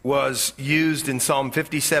was used in Psalm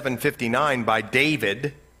 57-59 by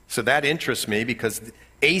David. So that interests me because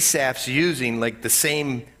Asaph's using like the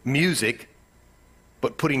same music,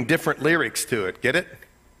 but putting different lyrics to it. Get it?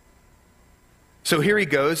 So here he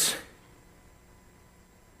goes.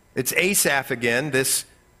 It's Asaph again, this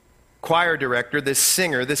choir director, this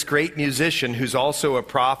singer, this great musician who's also a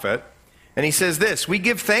prophet. And he says this: we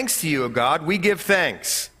give thanks to you, O God. We give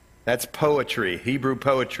thanks. That's poetry, Hebrew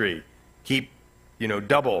poetry. Keep,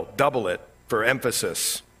 double it for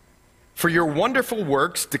emphasis. For your wonderful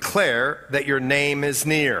works declare that your name is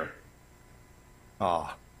near.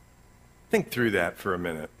 Think through that for a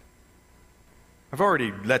minute. I've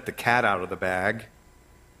already let the cat out of the bag.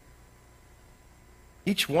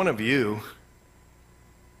 Each one of you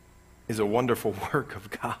is a wonderful work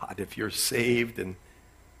of God if you're saved and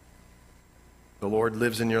the Lord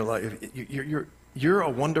lives in your life. You're a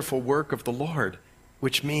wonderful work of the Lord,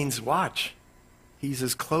 which means, watch, he's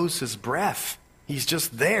as close as breath. He's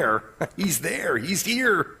just there. He's there. He's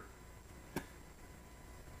here.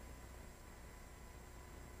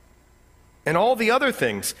 And all the other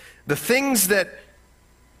things, the things that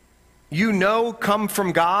come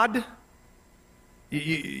from God.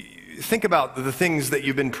 You think about the things that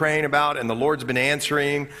you've been praying about and the Lord's been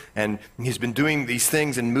answering and he's been doing these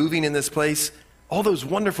things and moving in this place. All those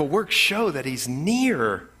wonderful works show that he's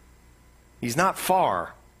near. He's not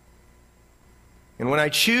far. And when I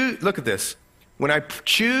choose, look at this. When I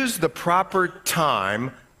choose the proper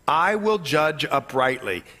time, I will judge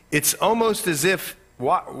uprightly. It's almost as if,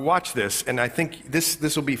 watch this, and I think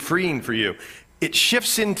this will be freeing for you. It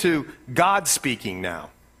shifts into God speaking now,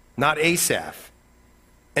 not Asaph.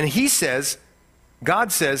 And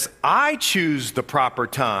God says, I choose the proper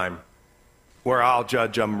time where I'll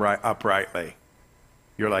judge them uprightly.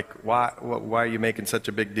 You're like, why are you making such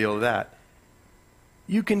a big deal of that?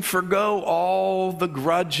 You can forgo all the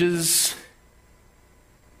grudges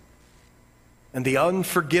and the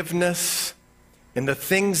unforgiveness and the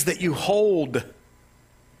things that you hold.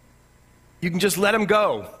 You can just let them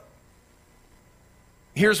go.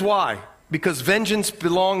 Here's why. Because vengeance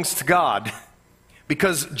belongs to God.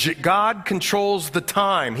 Because God controls the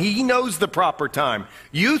time. He knows the proper time.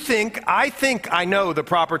 I think I know the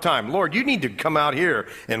proper time. Lord, you need to come out here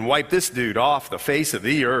and wipe this dude off the face of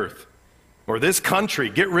the earth. Or this country,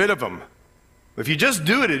 get rid of him. If you just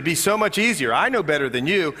do it, it'd be so much easier. I know better than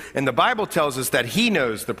you. And the Bible tells us that he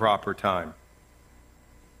knows the proper time.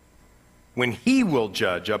 When he will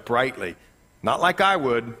judge uprightly. Not like I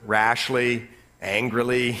would, rashly,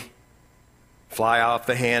 angrily, fly off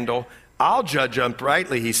the handle. I'll judge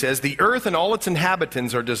uprightly, he says. The earth and all its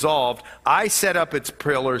inhabitants are dissolved. I set up its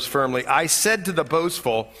pillars firmly. I said to the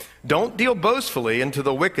boastful, don't deal boastfully, and to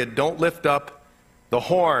the wicked, don't lift up the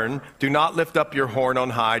horn. Do not lift up your horn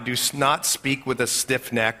on high. Do not speak with a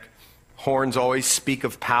stiff neck. Horns always speak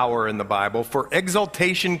of power in the Bible. For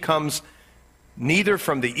exaltation comes neither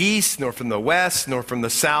from the east, nor from the west, nor from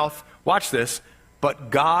the south. Watch this.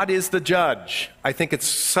 But God is the judge. I think it's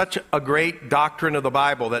such a great doctrine of the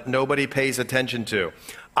Bible that nobody pays attention to.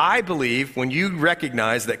 I believe when you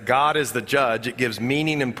recognize that God is the judge, it gives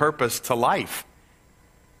meaning and purpose to life.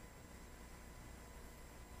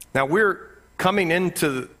 Now we're coming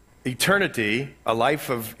into eternity,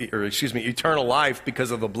 eternal life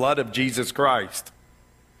because of the blood of Jesus Christ.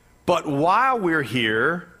 But while we're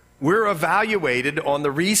here, we're evaluated on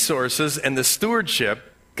the resources and the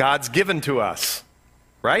stewardship God's given to us.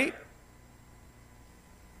 Right?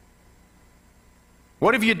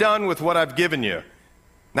 What have you done with what I've given you?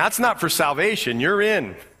 That's not for salvation. You're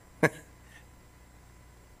in.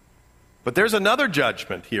 But there's another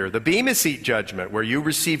judgment here, the Bema Seat judgment, where you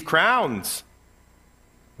receive crowns.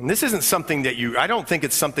 And this isn't something that I don't think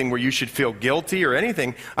it's something where you should feel guilty or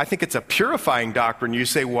anything. I think it's a purifying doctrine. You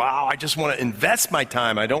say, wow, I just want to invest my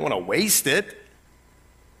time. I don't want to waste it.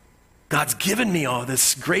 God's given me all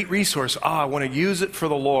this great resource. I want to use it for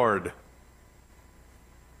the Lord.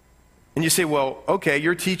 And you say, well, okay,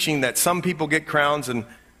 you're teaching that some people get crowns and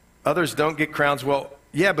others don't get crowns. Well,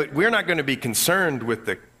 yeah, but we're not going to be concerned with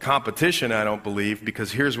the competition, I don't believe,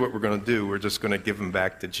 because here's what we're going to do. We're just going to give them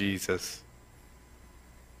back to Jesus.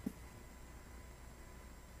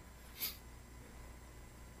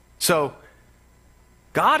 So,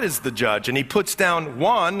 God is the judge, and he puts down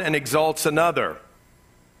one and exalts another.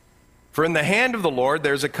 For in the hand of the Lord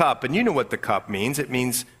there's a cup, and you know what the cup means. It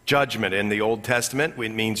means judgment in the Old Testament. It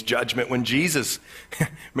means judgment when Jesus,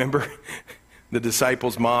 remember the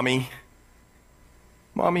disciples' mommy,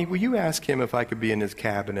 will you ask him if I could be in his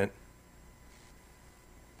cabinet?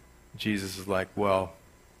 Jesus is like, well,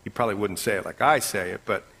 he probably wouldn't say it like I say it,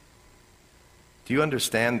 but do you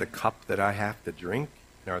understand the cup that I have to drink?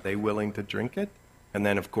 And are they willing to drink it? And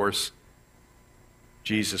then, of course,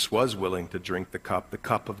 Jesus was willing to drink the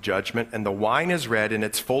cup of judgment, and the wine is red, and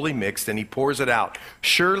it's fully mixed, and he pours it out.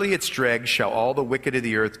 Surely its dregs shall all the wicked of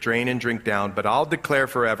the earth drain and drink down, but I'll declare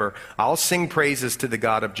forever, I'll sing praises to the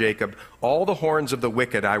God of Jacob. All the horns of the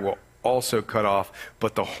wicked I will also cut off,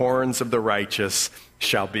 but the horns of the righteous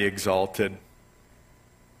shall be exalted.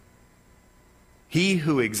 He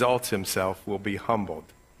who exalts himself will be humbled,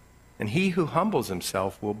 and he who humbles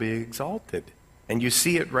himself will be exalted. And you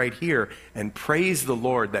see it right here. And praise the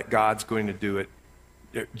Lord that God's going to do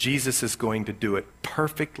it. Jesus is going to do it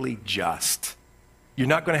perfectly just. You're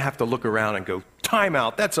not going to have to look around and go, time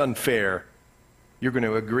out, that's unfair. You're going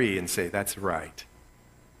to agree and say, that's right.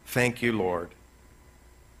 Thank you, Lord.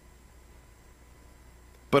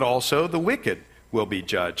 But also the wicked will be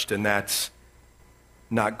judged, and that's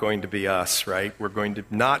not going to be us, right? We're going to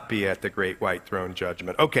not be at the great white throne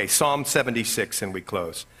judgment. Okay, Psalm 76, and we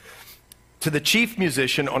close. To the chief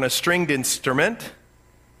musician on a stringed instrument,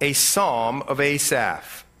 a psalm of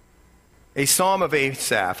Asaph. A psalm of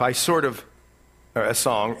Asaph. I sort of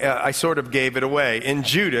gave it away. In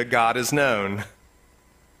Judah, God is known.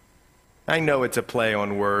 I know it's a play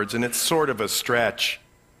on words, and it's sort of a stretch,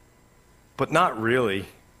 but not really.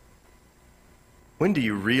 When do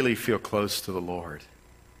you really feel close to the Lord?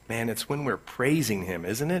 Man, it's when we're praising him,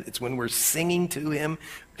 isn't it? It's when we're singing to him.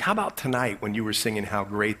 How about tonight when you were singing How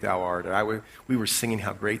Great Thou Art? We were singing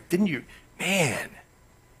How Great. Didn't you? Man,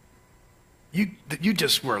 you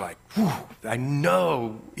just were like, whew, I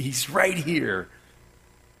know he's right here.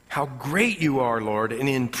 How great you are, Lord. And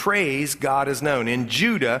in praise, God is known. In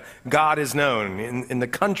Judah, God is known. In the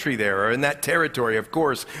country there, or in that territory, of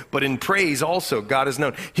course. But in praise also, God is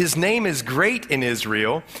known. His name is great in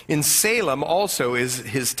Israel. In Salem also is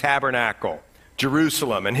his tabernacle,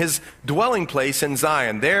 Jerusalem. And his dwelling place in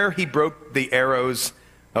Zion. There he broke the arrows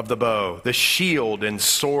of the bow, the shield and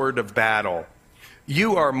sword of battle.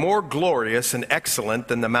 You are more glorious and excellent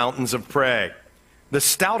than the mountains of prey. The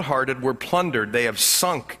stout-hearted were plundered. They have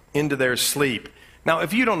sunk into their sleep. Now,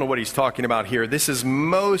 if you don't know what he's talking about here, this is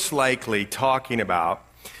most likely talking about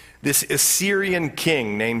this Assyrian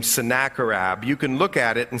king named Sennacherib. You can look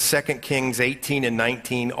at it in 2 Kings 18 and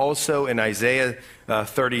 19, also in Isaiah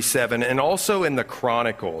 37, and also in the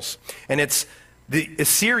Chronicles. And it's the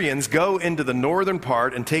Assyrians go into the northern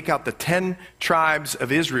part and take out the 10 tribes of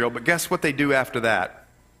Israel, but guess what they do after that?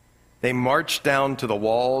 They march down to the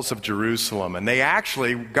walls of Jerusalem, and they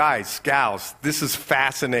actually, guys, gals, this is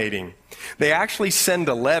fascinating. They actually send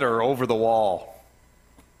a letter over the wall.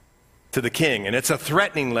 to the king. And it's a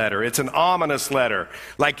threatening letter. It's an ominous letter.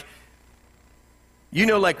 Like, you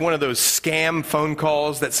know, like one of those scam phone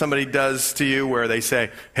calls that somebody does to you where they say,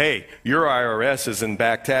 hey, your IRS is in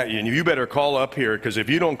back tax, and you better call up here, because if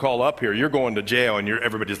you don't call up here, you're going to jail. And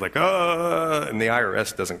everybody's like, and the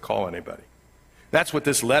IRS doesn't call anybody. That's what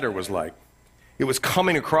this letter was like. It was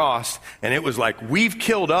coming across, and it was like, we've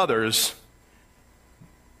killed others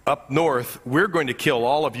up north. We're going to kill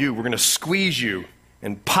all of you. We're going to squeeze you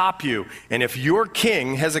and pop you. And if your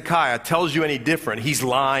king, Hezekiah, tells you any different, he's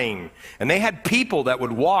lying. And they had people that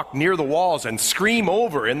would walk near the walls and scream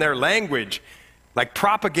over in their language, like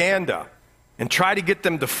propaganda, and try to get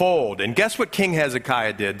them to fold. And guess what King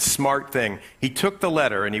Hezekiah did? Smart thing. He took the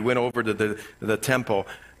letter and he went over to the temple,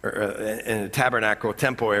 in the tabernacle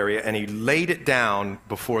temple area, and he laid it down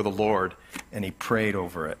before the Lord, and he prayed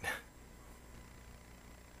over it.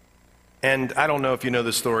 And I don't know if you know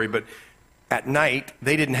the story, but at night,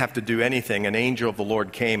 they didn't have to do anything. An angel of the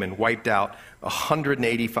Lord came and wiped out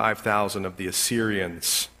 185,000 of the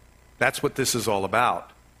Assyrians. That's what this is all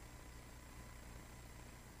about.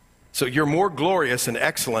 So you're more glorious and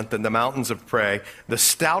excellent than the mountains of prey. The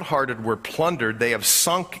stout-hearted were plundered. They have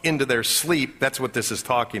sunk into their sleep. That's what this is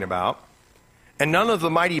talking about. And none of the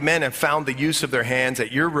mighty men have found the use of their hands.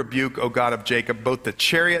 At your rebuke, O God of Jacob, both the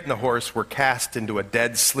chariot and the horse were cast into a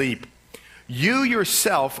dead sleep. You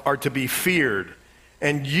yourself are to be feared,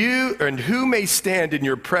 and who may stand in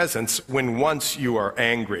your presence when once you are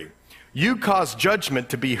angry? You caused judgment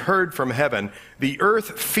to be heard from heaven. The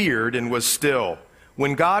earth feared and was still.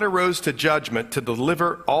 When God arose to judgment to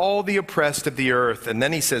deliver all the oppressed of the earth, and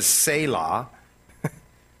then he says, Selah,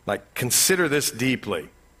 like, consider this deeply.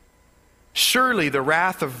 Surely the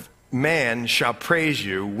wrath of man shall praise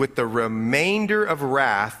you. With the remainder of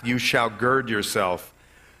wrath you shall gird yourself.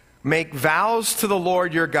 Make vows to the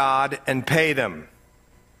Lord your God and pay them.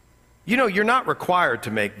 You know, you're not required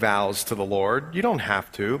to make vows to the Lord. You don't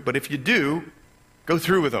have to, but if you do, go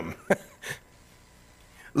through with them.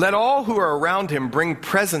 Let all who are around him bring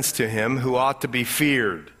presents to him who ought to be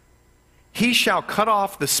feared. He shall cut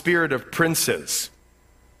off the spirit of princes.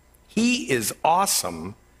 He is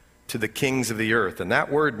awesome to the kings of the earth. And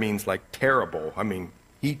that word means like terrible. I mean,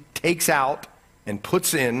 he takes out and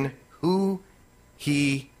puts in who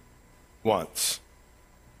he wants.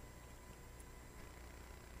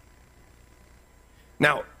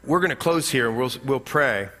 Now, we're going to close here and we'll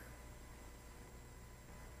pray.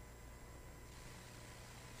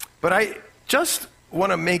 But I just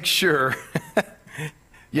want to make sure,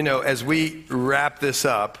 you know, as we wrap this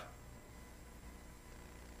up,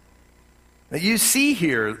 that you see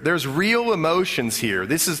here, there's real emotions here.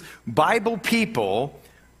 This is Bible people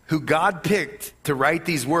who God picked to write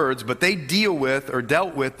these words, but they deal with or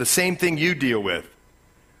dealt with the same thing you deal with.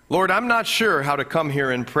 Lord, I'm not sure how to come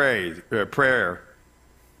here and prayer.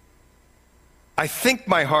 I think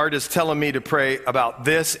my heart is telling me to pray about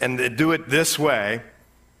this and to do it this way.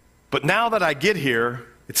 But now that I get here,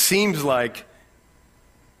 it seems like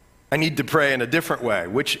I need to pray in a different way,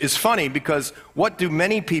 which is funny because what do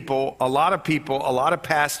many people, a lot of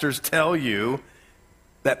pastors tell you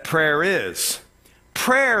that prayer is?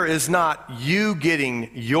 Prayer is not you getting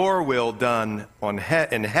your will done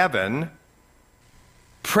in heaven.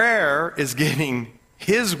 Prayer is getting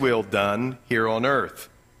his will done here on earth.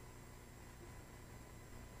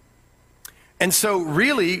 And so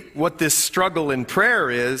really what this struggle in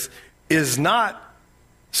prayer is not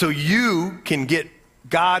so you can get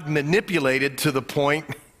God manipulated to the point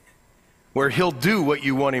where he'll do what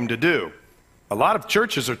you want him to do. A lot of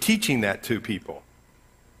churches are teaching that to people.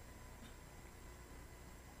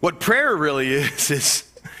 What prayer really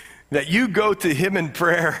is that you go to him in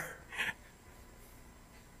prayer.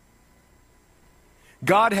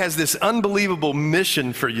 God has this unbelievable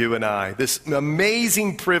mission for you and I, this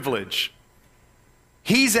amazing privilege.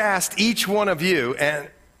 He's asked each one of you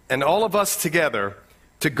and all of us together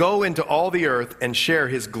to go into all the earth and share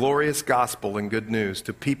his glorious gospel and good news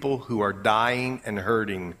to people who are dying and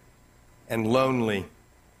hurting and lonely.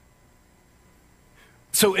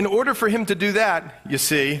 So in order for him to do that, you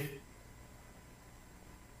see,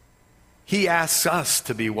 he asks us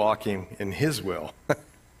to be walking in his will.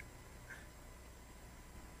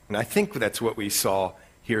 And I think that's what we saw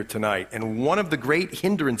here tonight. And one of the great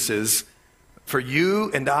hindrances for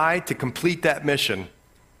you and I to complete that mission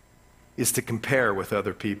is to compare with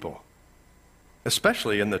other people,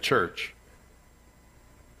 especially in the church.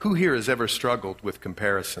 Who here has ever struggled with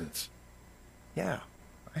comparisons? Yeah,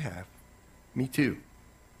 I have. Me too.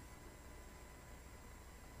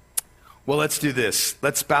 Well, let's do this.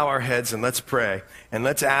 Let's bow our heads and let's pray. And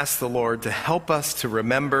let's ask the Lord to help us to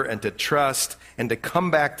remember and to trust and to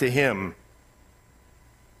come back to him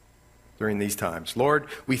during these times. Lord,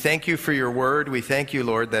 we thank you for your word. We thank you,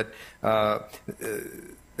 Lord, that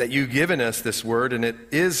you've given us this word, and it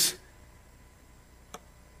is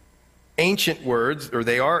ancient words, or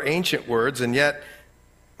they are ancient words, and yet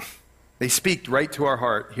they speak right to our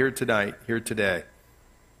heart here tonight, here today.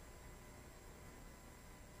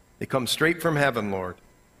 They come straight from heaven, Lord,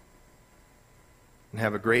 and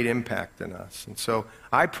have a great impact on us. And so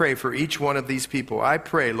I pray for each one of these people. I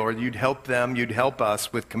pray, Lord, you'd help them, you'd help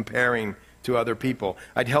us with comparing to other people.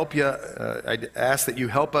 I'd ask that you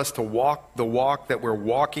help us to walk the walk that we're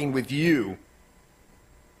walking with you,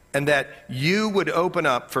 and that you would open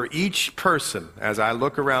up for each person, as I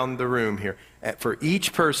look around the room here, for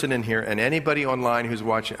each person in here and anybody online who's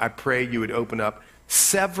watching, I pray you would open up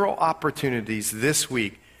several opportunities this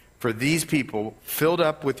week for these people filled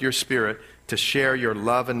up with your Spirit to share your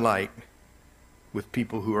love and light with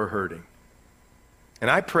people who are hurting.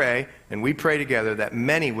 And I pray, and we pray together, that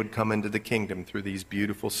many would come into the kingdom through these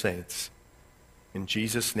beautiful saints. In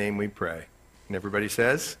Jesus' name we pray. And everybody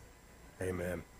says, amen.